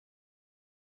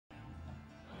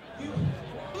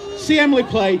See Emily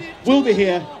play. We'll be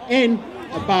here in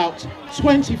about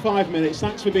 25 minutes.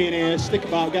 Thanks for being here. Stick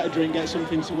about, get a drink, get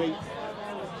something to eat.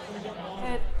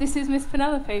 This is Miss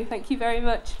Penelope. Thank you very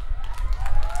much.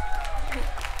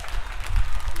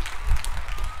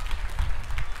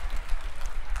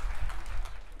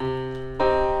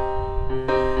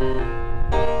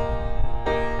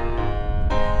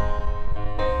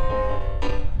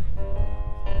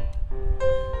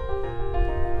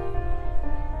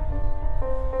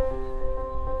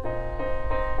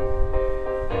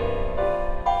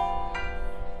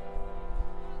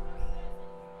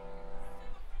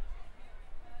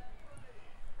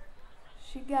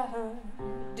 She got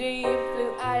deep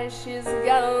blue eyes, she's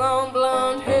got a long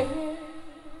blonde hair.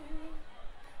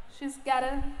 She's got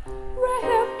a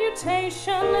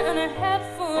reputation and a head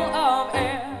full of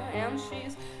air. And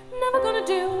she's never gonna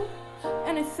do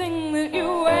anything that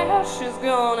you wear. She's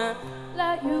gonna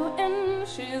let you in,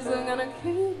 she's gonna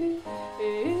keep you.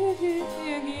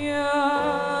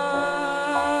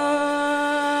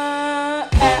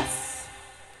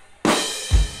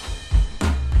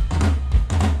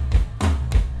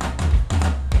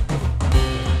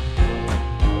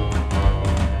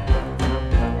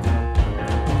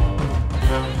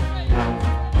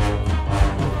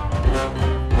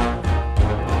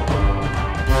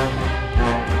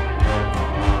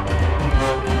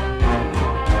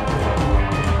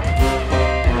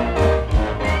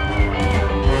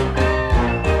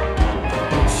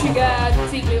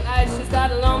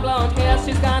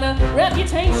 She's got a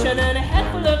reputation and a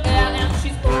head full of air. And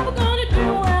she's never gonna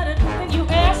do anything you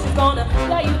ask. She's gonna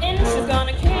let you in, she's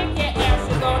gonna kick your ass.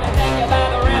 She's gonna take you by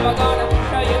the river, gonna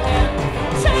show you in.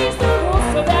 Change the rules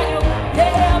so that you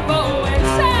never win.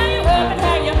 Tie you up and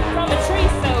hang you from a tree,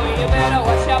 so you better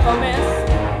watch out for Miss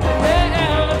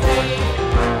Penelope.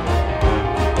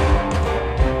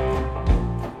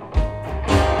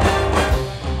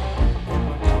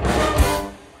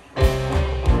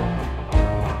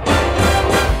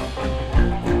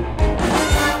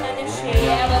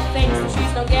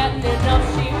 Getting enough,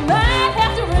 she might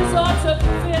have to resort to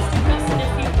fisticuffs. And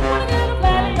if you wanna get a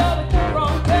valley, you're with the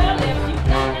wrong girl. If you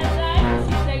got that life,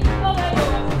 she say, oh, let go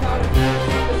of the corner.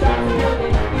 The shots are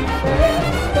really deep, baby.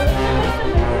 So it's not the mix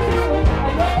of you.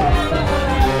 I know I'm the one.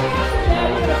 So now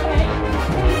you're the pain.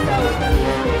 Please don't let me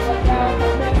see what's out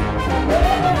for me.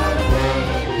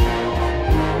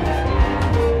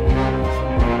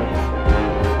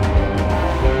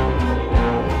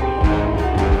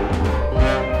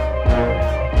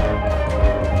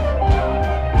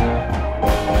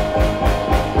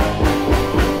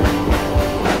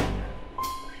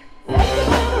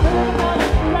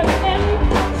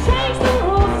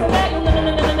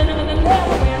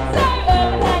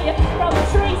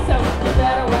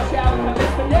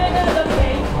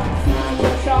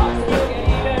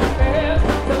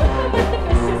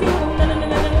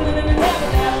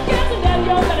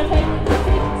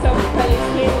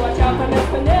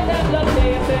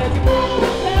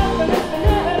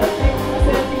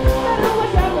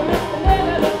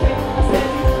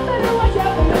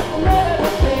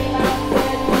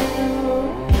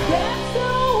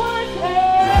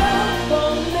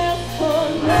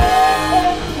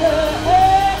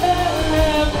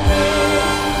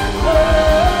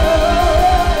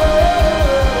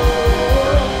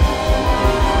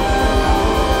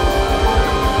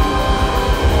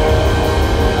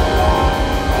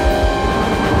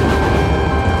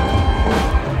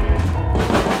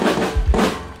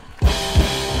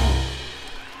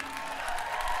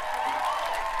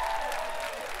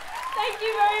 Thank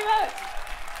you very much.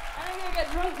 I'm going to get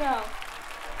drunk now.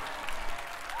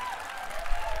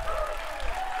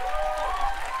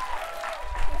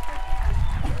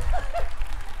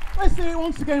 Let's see it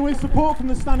once again with support from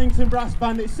the Stannington Brass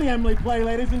Band. It's See Emily play,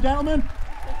 ladies and gentlemen.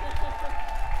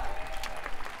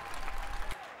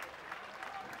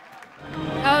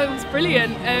 Oh, it was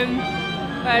brilliant.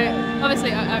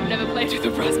 Obviously, I've never played with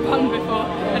a brass band before.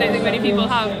 I don't think many people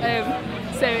have.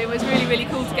 So it was really, really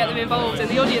cool to get them involved, and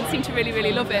the audience seemed to really,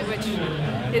 really love it, which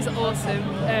is awesome.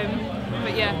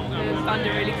 But yeah, the band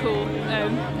are really cool,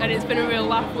 and it's been a real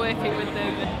laugh working with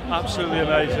them. Absolutely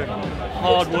amazing.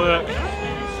 Hard work.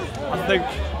 I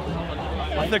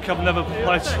think I've never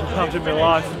played so hard in my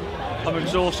life. I'm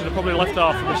exhausted. I probably left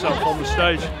half of myself on the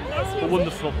stage, but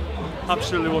wonderful.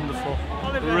 Absolutely wonderful.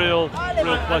 Real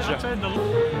pleasure.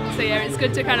 So yeah, it's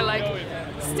good to kind of like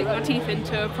stick my teeth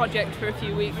into a project for a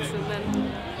few weeks and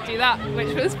then do that,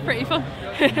 which was pretty fun.